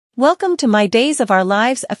Welcome to my Days of Our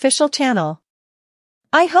Lives official channel.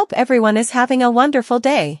 I hope everyone is having a wonderful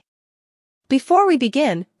day. Before we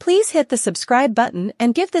begin, please hit the subscribe button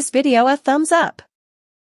and give this video a thumbs up.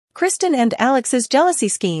 Kristen and Alex's jealousy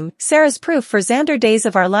scheme. Sarah's proof for Xander. Days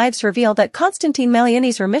of Our Lives reveal that Konstantin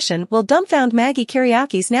Maliani's remission will dumbfound Maggie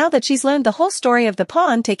Kyriakis now that she's learned the whole story of the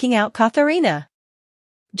pawn taking out Katharina.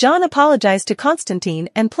 John apologized to Konstantin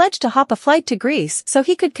and pledged to hop a flight to Greece so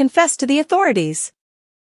he could confess to the authorities.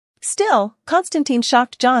 Still, Konstantin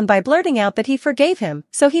shocked John by blurting out that he forgave him,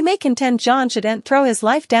 so he may contend John shouldn't throw his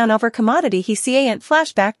life down over commodity he ain't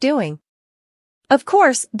flashback doing. Of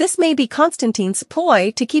course, this may be Konstantin's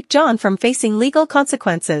ploy to keep John from facing legal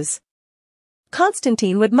consequences.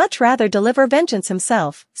 Konstantin would much rather deliver vengeance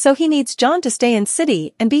himself, so he needs John to stay in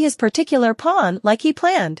city and be his particular pawn like he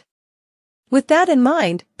planned. With that in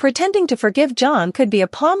mind, pretending to forgive John could be a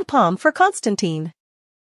pom-pom for Konstantin.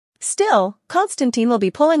 Still, Konstantin will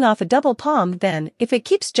be pulling off a double palm then if it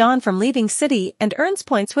keeps John from leaving city and earns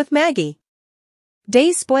points with Maggie.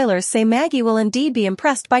 Days spoilers say Maggie will indeed be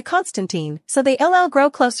impressed by Konstantin, so they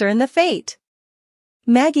grow closer in the fate.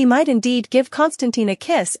 Maggie might indeed give Konstantin a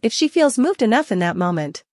kiss if she feels moved enough in that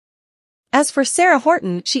moment. As for Sarah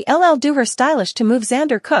Horton, she do her stylish to move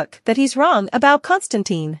Xander Cook that he's wrong about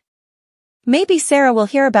Konstantin. Maybe Sarah will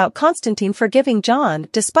hear about Konstantin forgiving John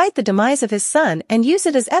despite the demise of his son and use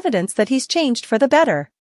it as evidence that he's changed for the better.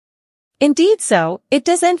 Indeed so, it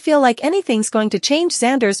doesn't feel like anything's going to change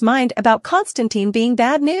Xander's mind about Konstantin being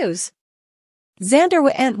bad news. Xander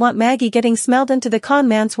wouldn't want Maggie getting smelled into the con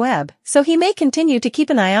man's web, so he may continue to keep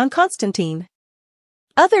an eye on Konstantin.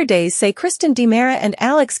 Other days say Kristen DiMera and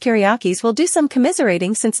Alex Kyriakis will do some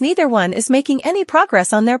commiserating since neither one is making any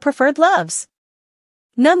progress on their preferred loves.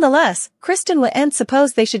 Nonetheless, Kristen wouldn't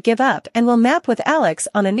suppose they should give up and will map with Alex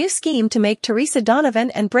on a new scheme to make Teresa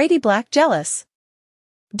Donovan and Brady Black jealous.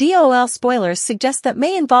 DOL spoilers suggest that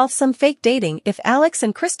may involve some fake dating if Alex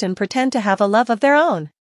and Kristen pretend to have a love of their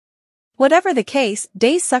own. Whatever the case,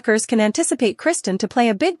 Days suckers can anticipate Kristen to play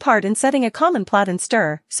a big part in setting a common plot in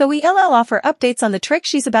stir, so we offer updates on the trick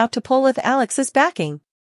she's about to pull with Alex's backing.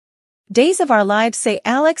 Days of Our Lives say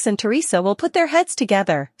Alex and Teresa will put their heads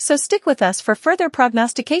together, so stick with us for further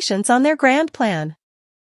prognostications on their grand plan.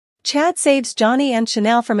 Chad saves Johnny and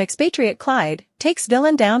Chanel from expatriate Clyde, takes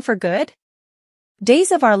villain down for good?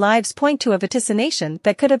 Days of Our Lives point to a vaticination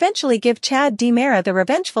that could eventually give Chad DiMera the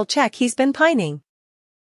revengeful check he's been pining.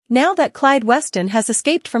 Now that Clyde Weston has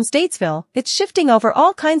escaped from Statesville, it's shifting over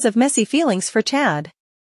all kinds of messy feelings for Chad.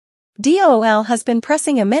 DOL has been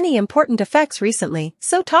pressing a many important effects recently,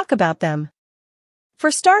 so talk about them. For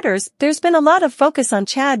starters, there's been a lot of focus on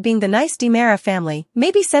Chad being the nice DiMera family,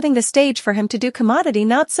 maybe setting the stage for him to do commodity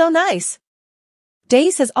not so nice.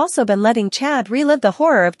 Days has also been letting Chad relive the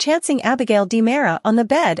horror of chancing Abigail DiMera on the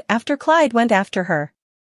bed after Clyde went after her.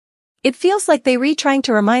 It feels like they trying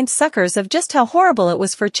to remind suckers of just how horrible it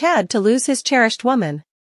was for Chad to lose his cherished woman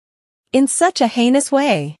in such a heinous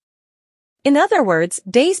way. In other words,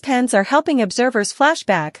 Days pens are helping observers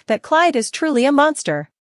flashback that Clyde is truly a monster.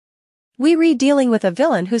 We dealing with a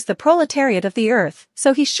villain who's the proletariat of the earth,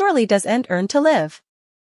 so he surely doesn't earn to live.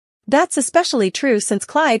 That's especially true since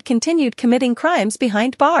Clyde continued committing crimes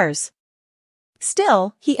behind bars.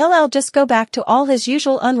 Still, he'll just go back to all his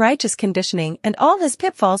usual unrighteous conditioning and all his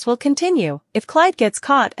pitfalls will continue if Clyde gets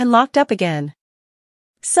caught and locked up again.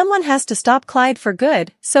 Someone has to stop Clyde for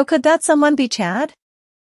good, so could that someone be Chad?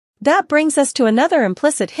 That brings us to another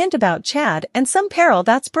implicit hint about Chad and some peril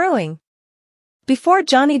that's brewing. Before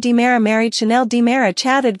Johnny DiMera married Chanel DiMera,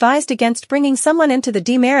 Chad advised against bringing someone into the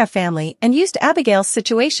DiMera family and used Abigail's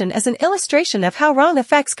situation as an illustration of how wrong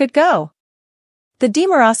effects could go. The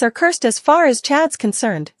DiMeras are cursed as far as Chad's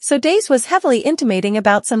concerned, so Days was heavily intimating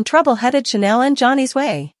about some trouble-headed Chanel and Johnny's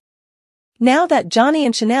way. Now that Johnny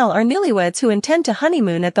and Chanel are newlyweds who intend to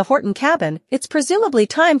honeymoon at the Horton cabin, it's presumably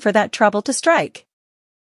time for that trouble to strike.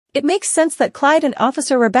 It makes sense that Clyde and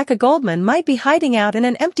Officer Rebecca Goldman might be hiding out in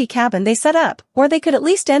an empty cabin they set up, or they could at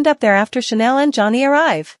least end up there after Chanel and Johnny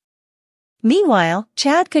arrive. Meanwhile,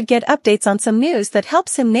 Chad could get updates on some news that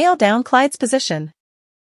helps him nail down Clyde's position.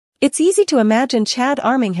 It's easy to imagine Chad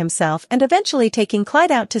arming himself and eventually taking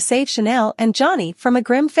Clyde out to save Chanel and Johnny from a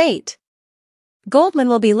grim fate. Goldman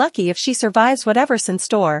will be lucky if she survives whatever's in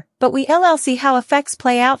store, but we'll see how effects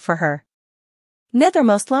play out for her.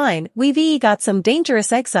 Nethermost line, we've got some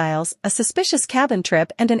dangerous exiles, a suspicious cabin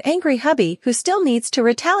trip and an angry hubby who still needs to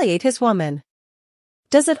retaliate his woman.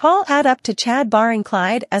 Does it all add up to Chad barring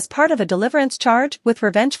Clyde as part of a deliverance charge with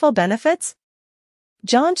revengeful benefits?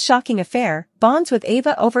 John's shocking affair, bonds with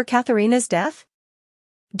Ava over Katharina's death?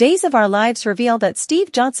 Days of Our Lives reveal that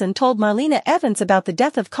Steve Johnson told Marlena Evans about the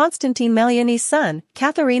death of Constantine Meliani's son,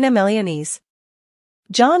 Katharina Melianis.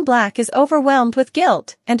 John Black is overwhelmed with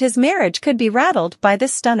guilt, and his marriage could be rattled by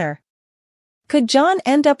this stunner. Could John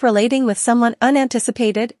end up relating with someone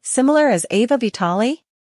unanticipated, similar as Ava Vitali?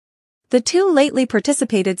 The two lately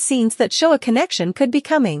participated scenes that show a connection could be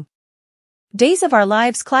coming. Days of Our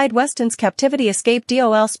Lives Clyde Weston's captivity escape.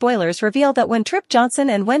 DOL spoilers reveal that when Trip Johnson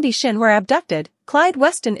and Wendy Shin were abducted, Clyde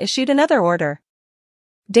Weston issued another order.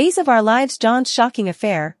 Days of Our Lives John's shocking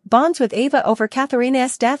affair bonds with Ava over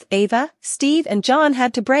Katharina's death. Ava, Steve and John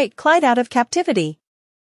had to break Clyde out of captivity.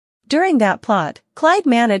 During that plot, Clyde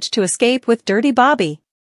managed to escape with Dirty Bobby.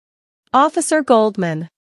 Officer Goldman.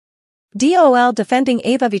 DOL defending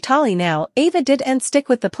Ava Vitali now. Ava didn't stick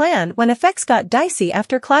with the plan when effects got dicey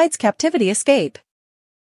after Clyde's captivity escape.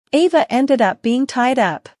 Ava ended up being tied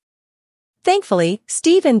up. Thankfully,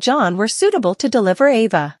 Steve and John were suitable to deliver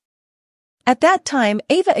Ava. At that time,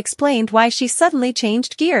 Ava explained why she suddenly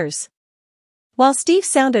changed gears. While Steve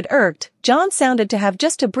sounded irked, John sounded to have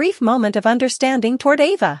just a brief moment of understanding toward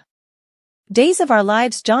Ava. Days of Our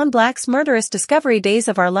Lives John Black's murderous discovery. Days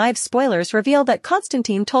of Our Lives spoilers reveal that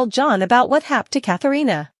Constantine told John about what happened to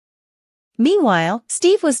Katharina. Meanwhile,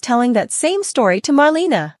 Steve was telling that same story to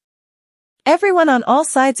Marlena. Everyone on all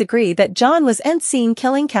sides agree that John was seen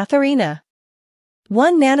killing Katharina.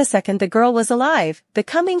 1 nanosecond the girl was alive, the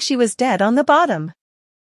coming she was dead on the bottom.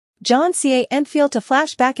 John can't feel to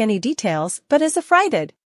flash back any details, but is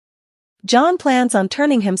affrighted. John plans on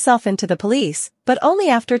turning himself into the police, but only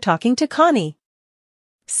after talking to Connie.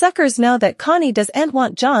 Suckers know that Connie doesn't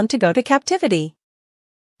want John to go to captivity.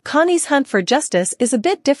 Connie's hunt for justice is a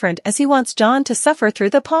bit different, as he wants John to suffer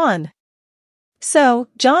through the pawn. So,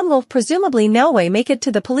 John will presumably no way make it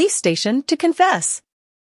to the police station to confess.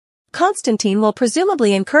 Constantine will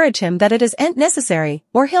presumably encourage him that it isn't necessary,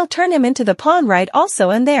 or he'll turn him into the pawn right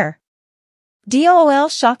also and there. DOL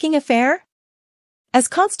shocking affair? As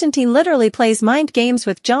Constantine literally plays mind games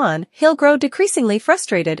with John, he'll grow decreasingly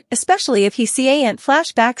frustrated, especially if he can't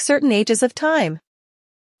flash back certain ages of time.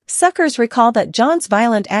 Suckers recall that John's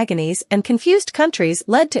violent agonies and confused countries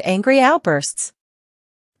led to angry outbursts.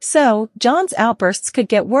 So, John's outbursts could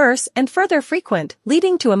get worse and further frequent,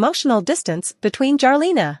 leading to emotional distance between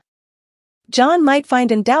Jarlina. John might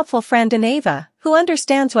find a doubtful friend in Ava, who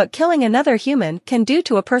understands what killing another human can do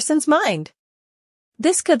to a person's mind.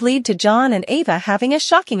 This could lead to John and Ava having a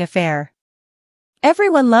shocking affair.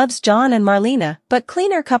 Everyone loves John and Marlena, but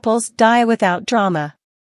cleaner couples die without drama.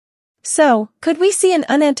 So, could we see an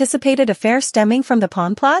unanticipated affair stemming from the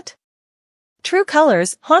pawn plot? True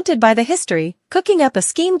Colors, haunted by the history, cooking up a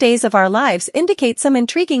scheme. Days of Our Lives indicate some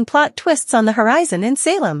intriguing plot twists on the horizon in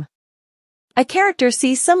Salem. A character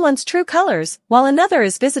sees someone's true colors, while another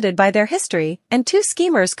is visited by their history, and two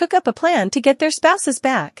schemers cook up a plan to get their spouses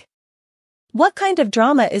back. What kind of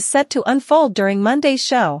drama is set to unfold during Monday's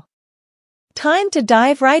show? Time to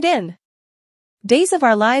dive right in. Days of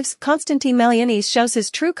Our Lives Constantine Melianis shows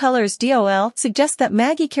his true colors. DOL suggests that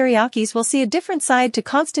Maggie Kyriakis will see a different side to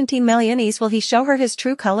Constantine Melianis. Will he show her his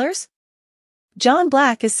true colors? John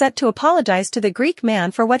Black is set to apologize to the Greek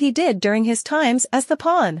man for what he did during his times as the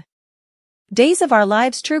pawn. Days of Our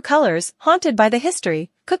Lives True Colors, haunted by the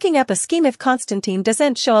history, cooking up a scheme. If Constantine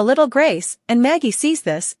doesn't show a little grace, and Maggie sees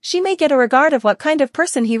this, she may get a regard of what kind of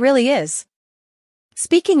person he really is.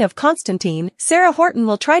 Speaking of Constantine, Sarah Horton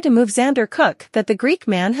will try to move Xander Cook that the Greek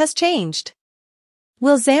man has changed.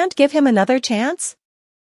 Will Xand give him another chance?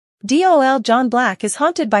 DOL John Black is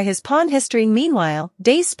haunted by his pawn history. Meanwhile,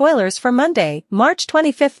 Days spoilers for Monday, March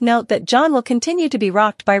 25th note that John will continue to be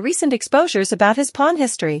rocked by recent exposures about his pawn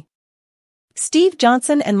history. Steve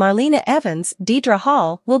Johnson and Marlena Evans, Deidre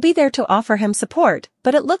Hall, will be there to offer him support,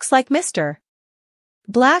 but it looks like Mr.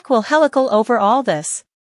 Black will helical over all this.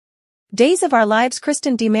 Days of Our Lives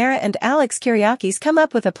Kristen DiMera and Alex Kyriakis come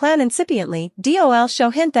up with a plan incipiently. DOL show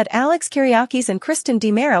hint that Alex Kyriakis and Kristen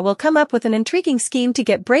DiMera will come up with an intriguing scheme to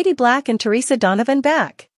get Brady Black and Teresa Donovan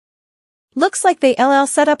back. Looks like they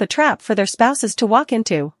set up a trap for their spouses to walk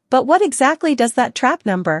into, but what exactly does that trap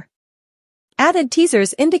number? Added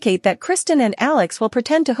teasers indicate that Kristen and Alex will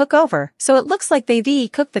pretend to hook over, so it looks like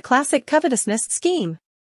they've cooked the classic covetousness scheme.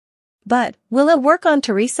 But, will it work on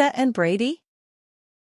Teresa and Brady?